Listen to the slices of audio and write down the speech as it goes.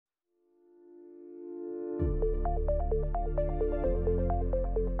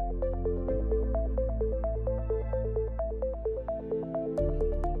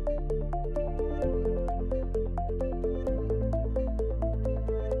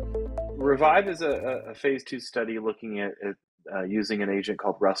Revive is a phase 2 study looking at using an agent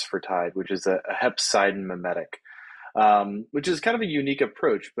called Rusfertide, which is a hepcidin mimetic, which is kind of a unique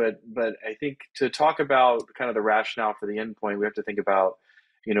approach. But I think to talk about kind of the rationale for the endpoint, we have to think about,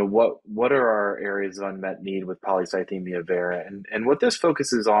 what are our areas of unmet need with polycythemia vera, and what this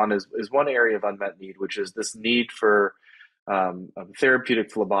focuses on is one area of unmet need, which is this need for a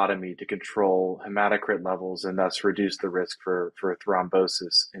therapeutic phlebotomy to control hematocrit levels and thus reduce the risk for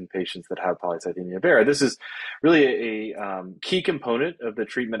thrombosis in patients that have polycythemia vera. This is really a key component of the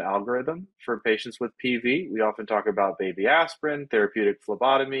treatment algorithm for patients with PV. We often talk about baby aspirin, therapeutic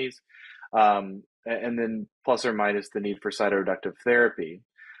phlebotomies, and then plus or minus the need for cytoreductive therapy.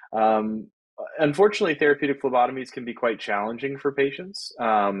 Unfortunately, therapeutic phlebotomies can be quite challenging for patients,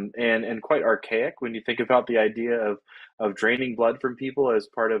 and quite archaic when you think about the idea of draining blood from people as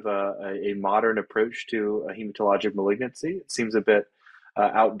part of a modern approach to a hematologic malignancy. It seems a bit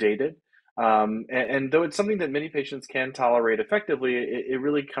outdated. And though it's something that many patients can tolerate effectively, it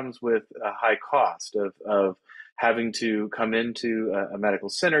really comes with a high cost of having to come into a medical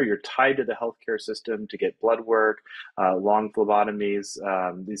center. You're tied to the healthcare system to get blood work, long phlebotomies.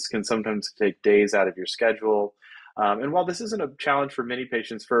 These can sometimes take days out of your schedule. And while this isn't a challenge for many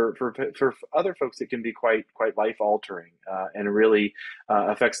patients, for other folks, it can be quite life altering, and really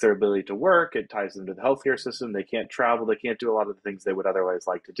affects their ability to work. It ties them to the healthcare system. They can't travel. They can't do a lot of the things they would otherwise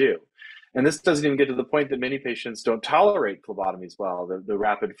like to do. And this doesn't even get to the point that many patients don't tolerate phlebotomies well. The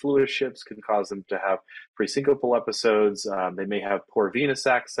rapid fluid shifts can cause them to have presyncopal episodes. They may have poor venous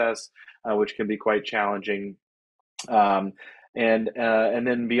access, which can be quite challenging. And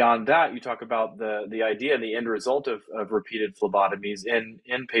then beyond that, you talk about the idea and the end result of repeated phlebotomies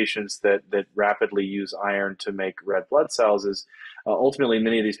in patients that rapidly use iron to make red blood cells is ultimately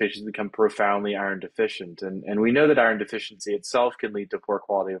many of these patients become profoundly iron deficient. And we know that iron deficiency itself can lead to poor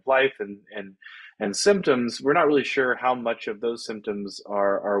quality of life and symptoms. We're not really sure how much of those symptoms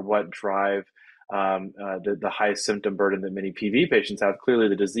are what drive the highest symptom burden that many PV patients have. Clearly,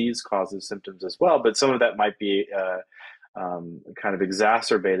 the disease causes symptoms as well, but some of that might be kind of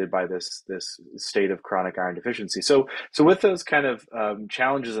exacerbated by this state of chronic iron deficiency. So with those kind of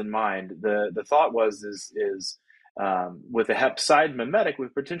challenges in mind, the thought is with a hepcidin mimetic,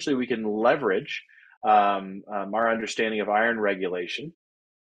 we can leverage our understanding of iron regulation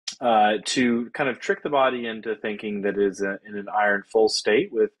to kind of trick the body into thinking that it is in an iron full state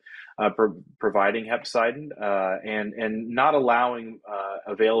with providing hepcidin and not allowing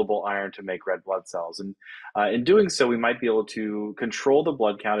available iron to make red blood cells. And in doing so, we might be able to control the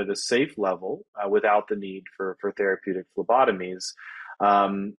blood count at a safe level without the need for therapeutic phlebotomies.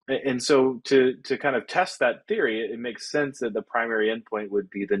 And so to kind of test that theory, it makes sense that the primary endpoint would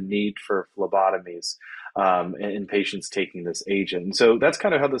be the need for phlebotomies in patients taking this agent. And so that's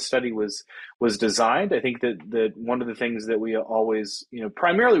kind of how the study was designed. I think that one of the things that we always,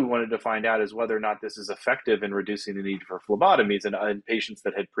 primarily we wanted to find out is whether or not this is effective in reducing the need for phlebotomies in patients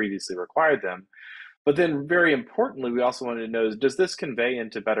that had previously required them. But then very importantly, we also wanted to know, does this convey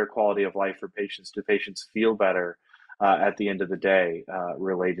into better quality of life for patients? Do patients feel better at the end of the day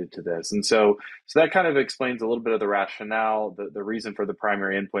related to this? And so that kind of explains a little bit of the rationale, the reason for the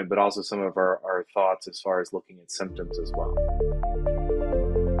primary endpoint, but also some of our thoughts as far as looking at symptoms as well.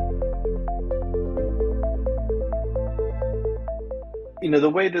 The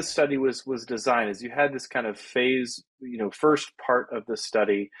way this study was designed is you had this kind of phase, first part of the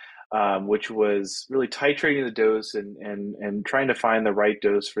study, which was really titrating the dose and trying to find the right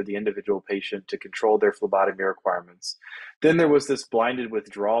dose for the individual patient to control their phlebotomy requirements. Then there was this blinded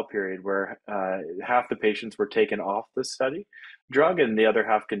withdrawal period where half the patients were taken off the study drug and the other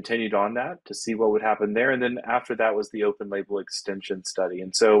half continued on that to see what would happen there. And then after that was the open label extension study.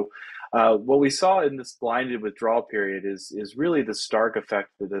 And so what we saw in this blinded withdrawal period is really the stark effect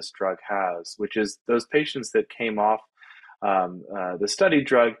that this drug has, which is those patients that came off the study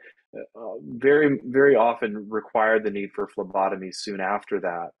drug very, very often required the need for phlebotomy soon after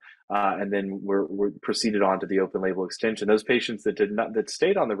that, and then were proceeded on to the open label extension. Those patients that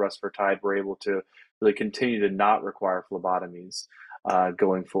stayed on the Rusfertide were able to really continue to not require phlebotomies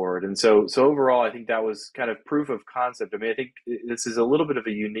going forward. And so overall, I think that was kind of proof of concept. I mean, I think this is a little bit of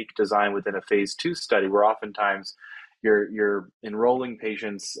a unique design within a phase 2 study where oftentimes you're enrolling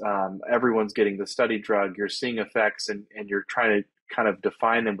patients, everyone's getting the study drug, you're seeing effects, and you're trying to kind of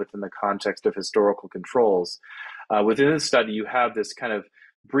define them within the context of historical controls. Within this study, you have this kind of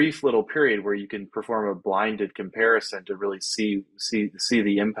brief little period where you can perform a blinded comparison to really see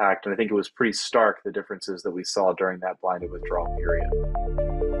the impact. And I think it was pretty stark, the differences that we saw during that blinded withdrawal period.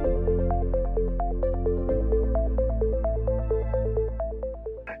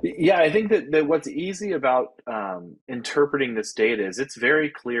 Yeah, I think that what's easy about interpreting this data is it's very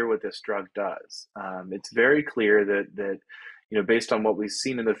clear what this drug does. It's very clear that based on what we've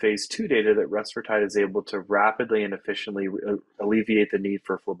seen in the phase 2 data, that rusfertide is able to rapidly and efficiently alleviate the need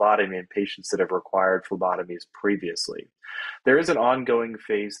for phlebotomy in patients that have required phlebotomies previously. There is an ongoing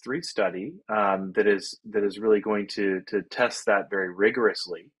phase 3 study that is really going to test that very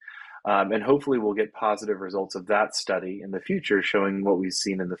rigorously. And hopefully we'll get positive results of that study in the future, showing what we've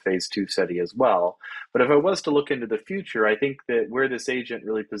seen in the phase 2 study as well. But if I was to look into the future, I think that where this agent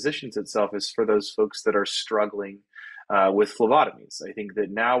really positions itself is for those folks that are struggling with phlebotomies. I think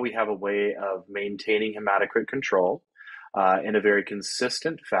that now we have a way of maintaining hematocrit control in a very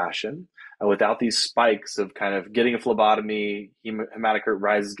consistent fashion without these spikes of kind of getting a phlebotomy, hematocrit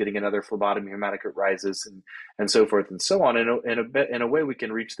rises, getting another phlebotomy, hematocrit rises, and so forth and so on. In a way, we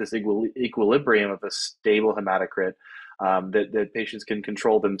can reach this equilibrium of a stable hematocrit that patients can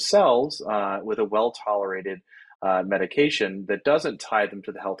control themselves with a well-tolerated medication that doesn't tie them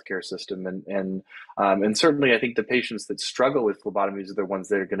to the healthcare system. And certainly, I think the patients that struggle with phlebotomies are the ones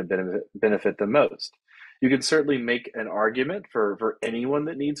that are going to benefit the most. You can certainly make an argument for anyone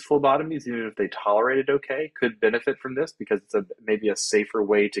that needs phlebotomies, even if they tolerate it okay, could benefit from this because it's maybe a safer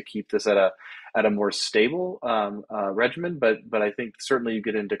way to keep this at a more stable regimen. But I think certainly you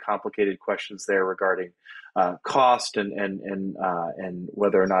get into complicated questions there regarding cost and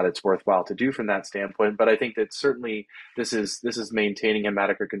whether or not it's worthwhile to do from that standpoint. But I think that certainly this is maintaining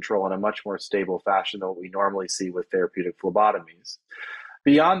hematocrit control in a much more stable fashion than what we normally see with therapeutic phlebotomies.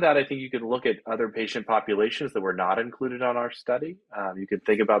 Beyond that, I think you can look at other patient populations that were not included on our study. You can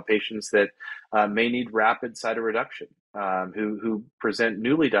think about patients that may need rapid cytoreduction, who present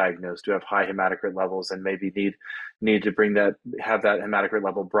newly diagnosed, who have high hematocrit levels, and maybe need to have that hematocrit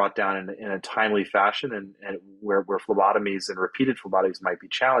level brought down in a timely fashion, and where phlebotomies and repeated phlebotomies might be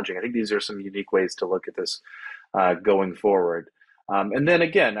challenging. I think these are some unique ways to look at this going forward. And then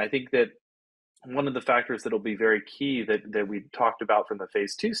again, I think that one of the factors that will be very key that we talked about from the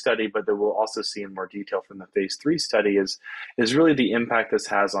phase 2 study, but that we'll also see in more detail from the phase 3 study is really the impact this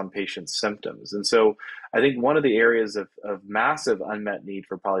has on patients' symptoms. And so I think one of the areas of massive unmet need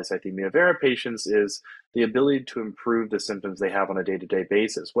for polycythemia vera patients is the ability to improve the symptoms they have on a day-to-day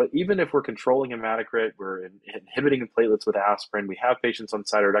basis. Even if we're controlling hematocrit, we're inhibiting platelets with aspirin, we have patients on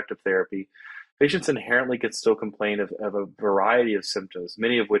cytoreductive therapy, patients inherently could still complain of a variety of symptoms,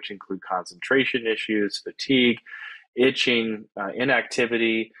 many of which include concentration issues, fatigue, itching,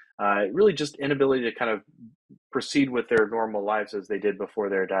 inactivity, really just inability to kind of proceed with their normal lives as they did before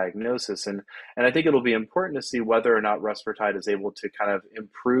their diagnosis. And I think it'll be important to see whether or not rusfertide is able to kind of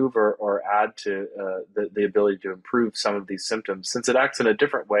improve or add to the ability to improve some of these symptoms, since it acts in a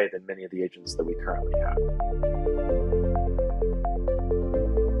different way than many of the agents that we currently have.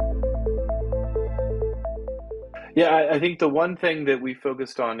 Yeah, I think the one thing that we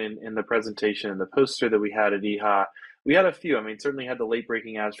focused on in the presentation and the poster that we had at EHA, we had a few. I mean, certainly had the late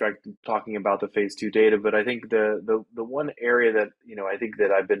breaking abstract talking about the phase 2 data, but I think the one area that I think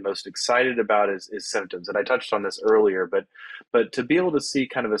that I've been most excited about is symptoms, and I touched on this earlier. But to be able to see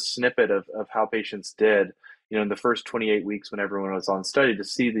kind of a snippet of how patients did, in the first 28 weeks when everyone was on study, to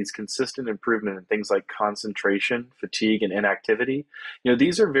see these consistent improvement in things like concentration, fatigue, and inactivity.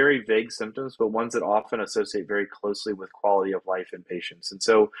 These are very vague symptoms, but ones that often associate very closely with quality of life in patients. And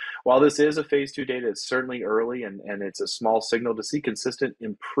so while this is a phase 2 data, it's certainly early and it's a small signal to see consistent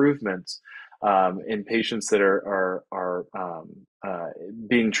improvements in patients that are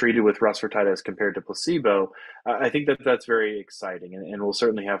being treated with rusfertide as compared to placebo. I think that's very exciting, and we'll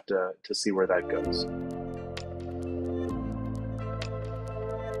certainly have to see where that goes.